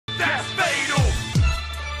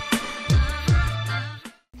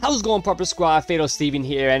How's it going, Proper Squad? Fatal Steven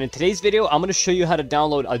here, and in today's video, I'm going to show you how to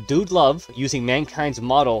download a Dude Love using Mankind's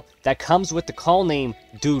model that comes with the call name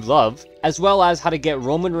Dude Love, as well as how to get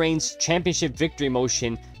Roman Reigns Championship Victory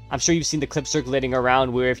Motion. I'm sure you've seen the clip circulating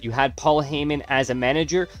around where if you had Paul Heyman as a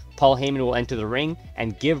manager, Paul Heyman will enter the ring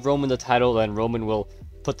and give Roman the title, and Roman will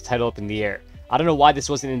put the title up in the air. I don't know why this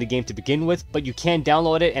wasn't in the game to begin with, but you can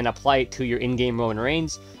download it and apply it to your in-game Roman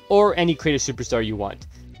Reigns or any creative superstar you want.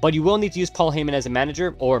 But you will need to use Paul Heyman as a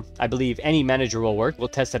manager, or I believe any manager will work. We'll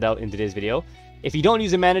test that out in today's video. If you don't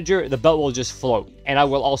use a manager, the belt will just float, and I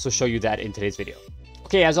will also show you that in today's video.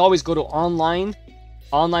 Okay, as always, go to online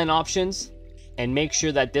options, and make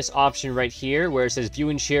sure that this option right here, where it says view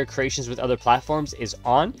and share creations with other platforms, is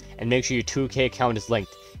on, and make sure your 2K account is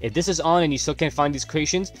linked. If this is on and you still can't find these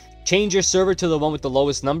creations, change your server to the one with the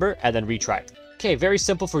lowest number, and then retry. Okay, very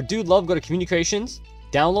simple. For Dude Love, go to Communications,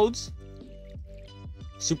 Downloads,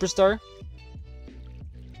 Superstar,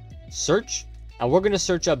 search, and we're going to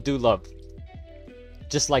search up Dude Love.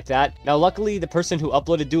 Just like that. Now, luckily, the person who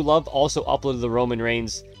uploaded Dude Love also uploaded the Roman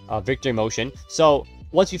Reigns victory motion. So,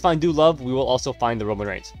 once we find Dude Love, we will also find the Roman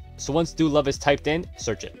Reigns. So, once Dude Love is typed in,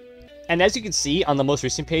 search it. And as you can see on the most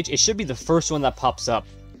recent page, it should be the first one that pops up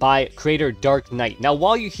by creator Dark Knight. Now,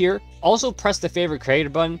 while you're here, also press the favorite creator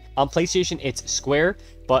button. On PlayStation, it's square,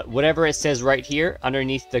 but whatever it says right here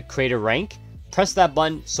underneath the creator rank, press that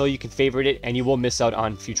button so you can favorite it and you won't miss out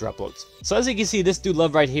on future uploads. So as you can see, this Dude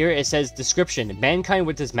Love right here, it says description, Mankind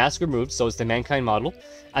with his mask removed, so it's the Mankind model,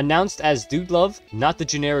 announced as Dude Love, not the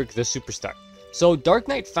generic The Superstar. So Dark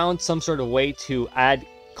Knight found some sort of way to add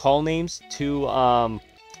call names to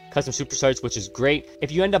custom superstars, which is great. If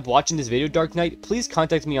you end up watching this video, Dark Knight, please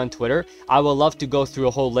contact me on Twitter. I will love to go through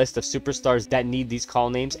a whole list of superstars that need these call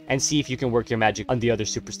names and see if you can work your magic on the other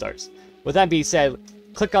superstars. With that being said,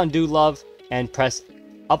 click on Dude Love and press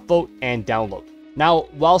upvote and download. Now,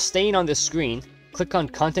 while staying on this screen, click on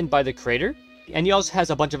content by the creator, and he also has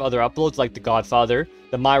a bunch of other uploads like The Godfather,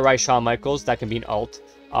 the My Right Shawn Michaels, that can be an alt,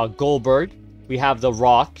 Goldberg, we have The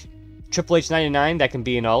Rock, Triple H 99, that can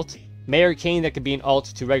be an alt, Mayor Kane, that can be an alt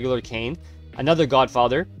to regular Kane, another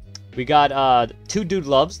Godfather, we got two Dude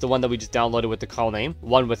Loves, the one that we just downloaded with the call name,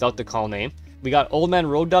 one without the call name, we got Old Man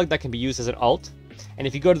Road Dogg that can be used as an alt, and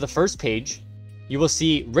if you go to the first page, you will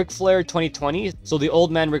see Ric Flair 2020, so the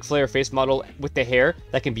old man Ric Flair face model with the hair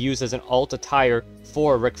that can be used as an alt attire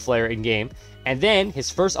for Ric Flair in-game. And then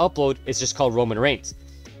his first upload is just called Roman Reigns.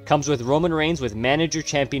 Comes with Roman Reigns with Manager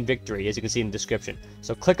Champion Victory, as you can see in the description.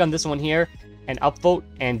 So click on this one here and upvote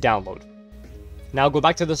and download. Now go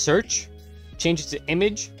back to the search, change it to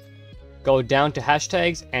image, go down to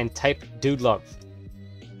hashtags and type Dude Love.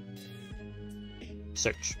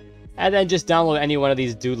 Search. And then just download any one of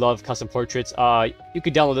these Dude Love custom portraits. You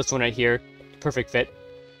could download this one right here. Perfect fit.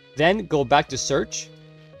 Then go back to search.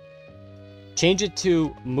 Change it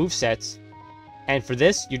to movesets. And for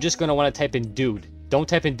this, you're just going to want to type in Dude. Don't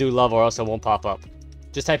type in Dude Love or else it won't pop up.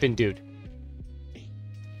 Just type in Dude.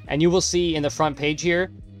 And you will see in the front page here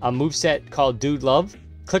a moveset called Dude Love.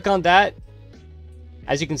 Click on that.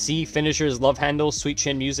 As you can see, finishers, love handle, sweet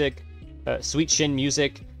shin music,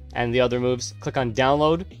 and the other moves. Click on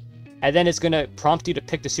download. And then it's going to prompt you to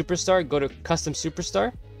pick the superstar. Go to custom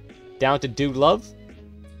superstar. Down to Dude Love.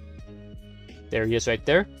 There he is right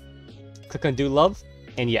there. Click on Dude Love.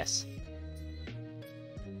 And yes.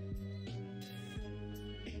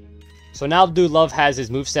 So now Dude Love has his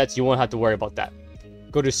movesets. You won't have to worry about that.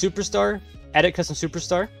 Go to superstar. Edit custom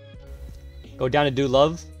superstar. Go down to Dude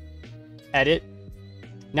Love. Edit.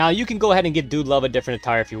 Now you can go ahead and give Dude Love a different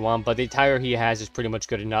attire if you want. But the attire he has is pretty much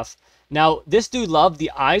good enough. Now, this Dude Love,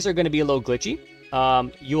 the eyes are going to be a little glitchy.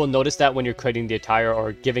 You will notice that when you're creating the attire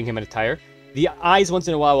or giving him an attire. The eyes once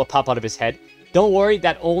in a while will pop out of his head. Don't worry,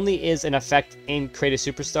 that only is an effect in Create a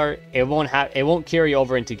Superstar. It won't carry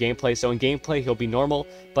over into gameplay. So in gameplay, he'll be normal.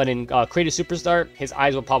 But in Create a Superstar, his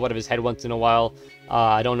eyes will pop out of his head once in a while.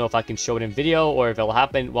 I don't know if I can show it in video or if it'll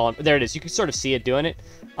happen. Well, there it is. You can sort of see it doing it.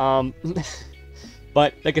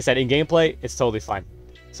 But like I said, in gameplay, it's totally fine.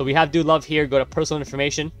 So we have Dude Love here. Go to personal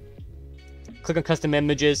information. Click on custom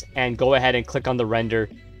images and go ahead and click on the render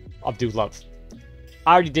of Dude Love.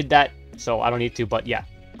 I already did that, so I don't need to, but yeah.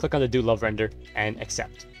 Click on the Dude Love render and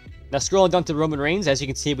accept. Now scrolling down to Roman Reigns, as you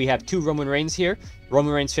can see, we have two Roman Reigns here.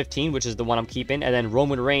 Roman Reigns 15, which is the one I'm keeping, and then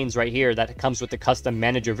Roman Reigns right here that comes with the custom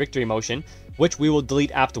manager victory motion, which we will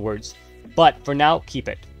delete afterwards. But for now, keep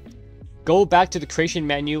it. Go back to the creation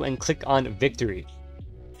menu and click on Victory.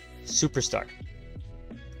 Superstar.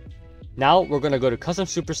 Now we're going to go to custom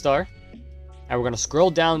superstar. And we're going to scroll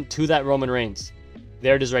down to that Roman Reigns.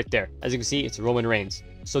 There it is right there. As you can see, it's Roman Reigns.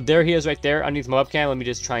 So there he is right there underneath my webcam. Let me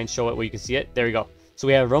just try and show it where you can see it. There we go. So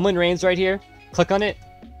we have Roman Reigns right here. Click on it.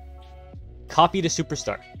 Copy to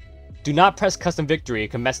superstar. Do not press custom victory. It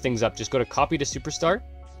can mess things up. Just go to copy to superstar.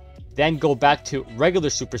 Then go back to regular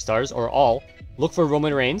superstars or all. Look for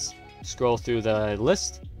Roman Reigns. Scroll through the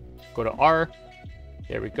list. Go to R.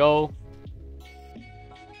 There we go.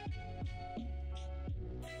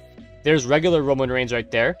 There's regular Roman Reigns right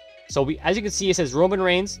there. So as you can see, it says Roman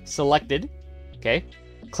Reigns selected. Okay.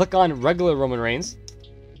 Click on regular Roman Reigns.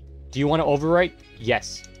 Do you want to overwrite?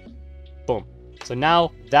 Yes. Boom. So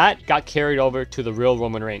now that got carried over to the real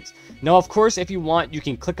Roman Reigns. Now, of course, if you want, you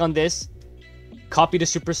can click on this, copy the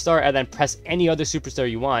superstar, and then press any other superstar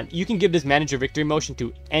you want. You can give this manager victory motion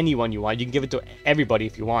to anyone you want. You can give it to everybody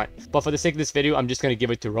if you want. But for the sake of this video, I'm just going to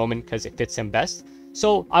give it to Roman because it fits him best.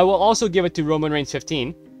 So I will also give it to Roman Reigns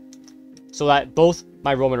 15 so that both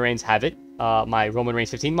my Roman Reigns have it. My Roman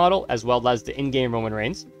Reigns 15 model as well as the in-game Roman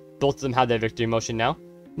Reigns. Both of them have that victory motion now.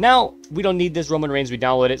 Now, we don't need this Roman Reigns. We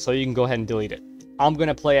download it, so you can go ahead and delete it. I'm going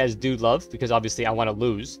to play as Dude Love because obviously I want to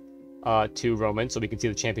lose to Roman so we can see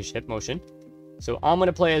the championship motion. So I'm going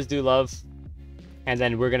to play as Dude Love, and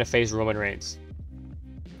then we're going to face Roman Reigns.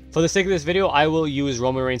 For the sake of this video, I will use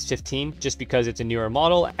Roman Reigns 15 just because it's a newer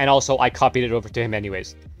model, and also I copied it over to him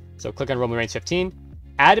anyways. So click on Roman Reigns 15,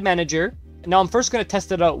 add manager. Now I'm first going to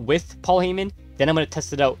test it out with Paul Heyman, then I'm going to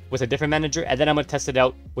test it out with a different manager, and then I'm going to test it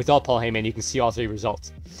out without Paul Heyman. You can see all three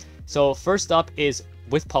results. So first up is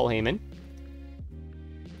with Paul Heyman.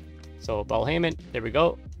 So Paul Heyman, there we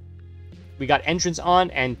go. We got entrance on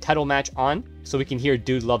and title match on, so we can hear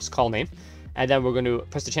Dude Love's call name. And then we're going to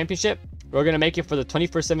press the championship. We're going to make it for the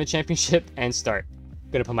 24/7 championship and start. I'm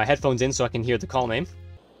going to put my headphones in so I can hear the call name.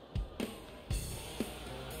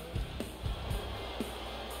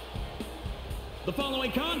 The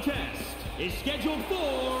following contest is scheduled for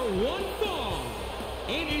one fall.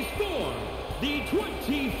 It is for the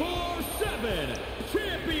 24/7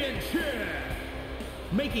 championship.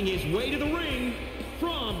 Making his way to the ring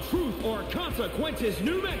from Truth or Consequences,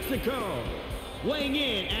 New Mexico, weighing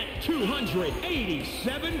in at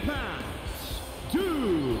 287 pounds,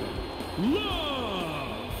 Dude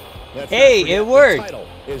Love. Hey, it worked. The title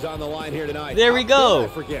is on the line here tonight. There we go. I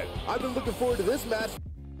forget. I've been looking forward to this match.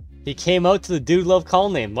 He came out to the Dude Love call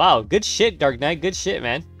name. Wow, good shit, Dark Knight. Good shit,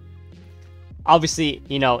 man. Obviously,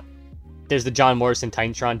 you know, there's the John Morrison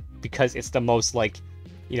Titantron because it's the most, like,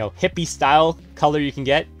 you know, hippie style color you can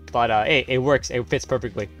get. But, hey, it works. It fits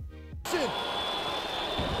perfectly.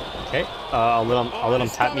 Okay, I'll let him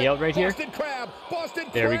tap me out right here.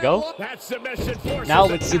 There we go. Now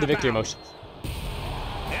let's see the victory motion.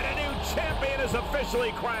 And a new champion is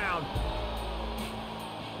officially crowned.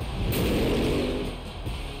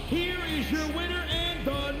 Here is your winner and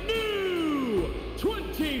the new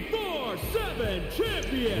 24/7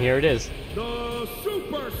 champion. Here it is. The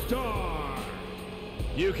Superstar.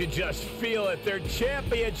 You can just feel it. Their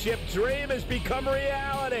championship dream has become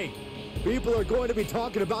reality. People are going to be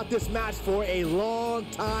talking about this match for a long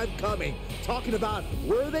time coming. Talking about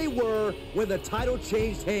where they were when the title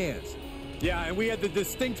changed hands. Yeah, and we had the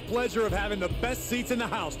distinct pleasure of having the best seats in the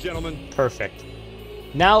house, gentlemen. Perfect.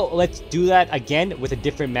 Now let's do that again with a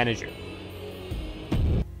different manager.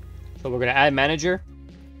 So we're gonna add manager,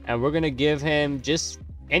 and we're gonna give him just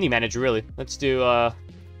any manager really. Let's do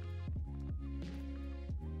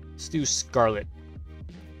Scarlet.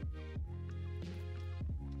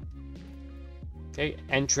 Okay,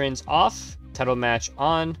 entrance off, title match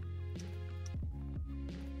on.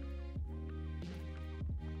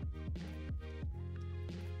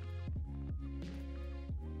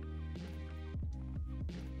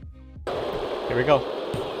 Here we go.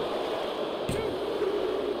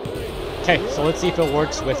 Okay, so let's see if it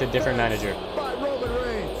works with a different manager. By Roman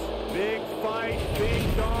Reigns. Big fight,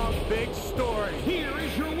 big dog, big story. Here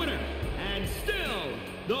is your winner, and still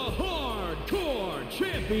the hardcore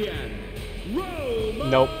champion, Roman.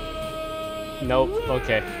 Nope.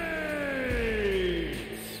 Okay.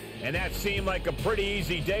 And that seemed like a pretty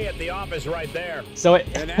easy day at the office right there. So it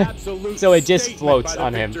An absolute so it just statement floats by the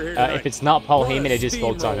on him. victor here tonight. If it's not Paul What a Heyman, it just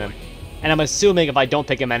floats on him. steamrolling. And I'm assuming if I don't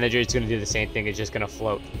pick a manager, it's going to do the same thing. It's just going to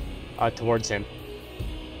float towards him.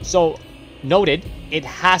 So, noted, it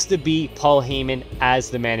has to be Paul Heyman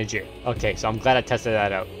as the manager. Okay, so I'm glad I tested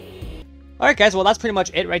that out. Alright guys, well that's pretty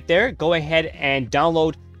much it right there. Go ahead and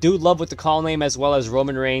download Dude Love with the call name as well as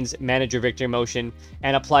Roman Reigns manager victory motion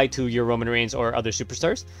and apply to your Roman Reigns or other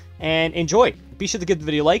superstars. And enjoy. Be sure to give the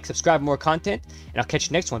video a like, subscribe for more content, and I'll catch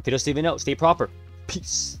you next one. Peter Steven out. Stay proper.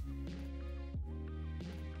 Peace.